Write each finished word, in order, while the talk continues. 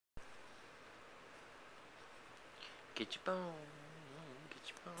Get your bone. Get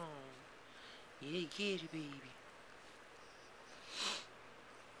your bone. Yeah, get it, baby.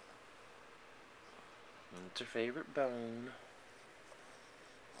 It's her favorite bone.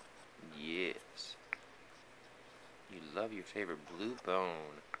 Yes. You love your favorite blue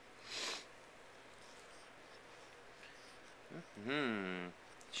bone.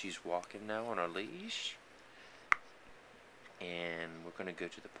 She's walking now on a leash. And we're going to go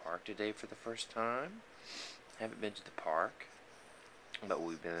to the park today for the first time. Haven't been to the park, but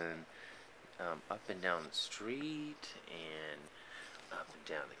we've been up and down the street and up and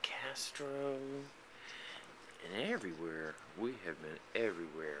down the Castro and everywhere. We have been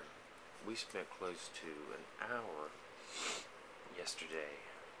everywhere. We spent close to an hour yesterday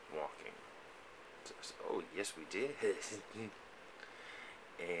walking. Oh, yes, we did.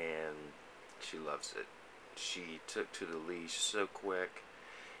 And she loves it. She took to the leash so quick,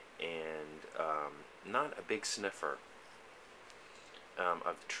 and not a big sniffer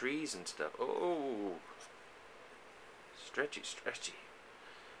of trees and stuff. Oh, stretchy, stretchy.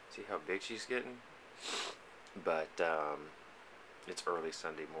 See how big she's getting? But it's early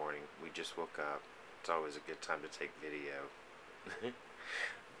Sunday morning. We just woke up. It's always a good time to take video.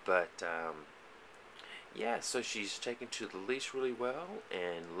 But yeah, so she's taken to the leash really well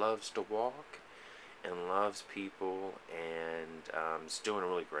and loves to walk and loves people, and is doing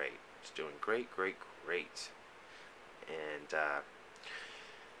really great. It's doing great, great, great. And so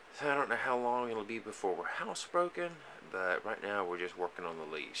I don't know how long it'll be before we're housebroken, but right now we're just working on the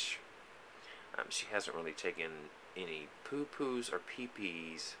leash. She hasn't really taken any poo-poos or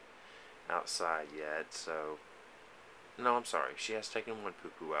pee-pees outside yet, so... No, I'm sorry. She has taken one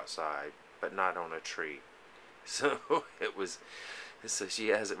poo-poo outside, but not on a tree. So so she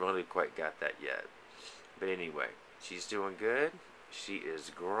hasn't really quite got that yet. But anyway, she's doing good. She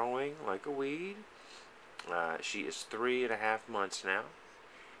is growing like a weed. She is 3.5 months now.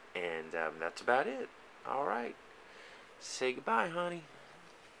 And that's about it. Alright. Say goodbye, honey.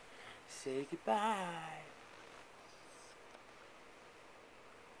 Say goodbye.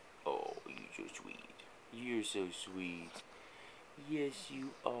 Oh, you're so sweet. You're so sweet. Yes,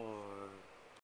 you are.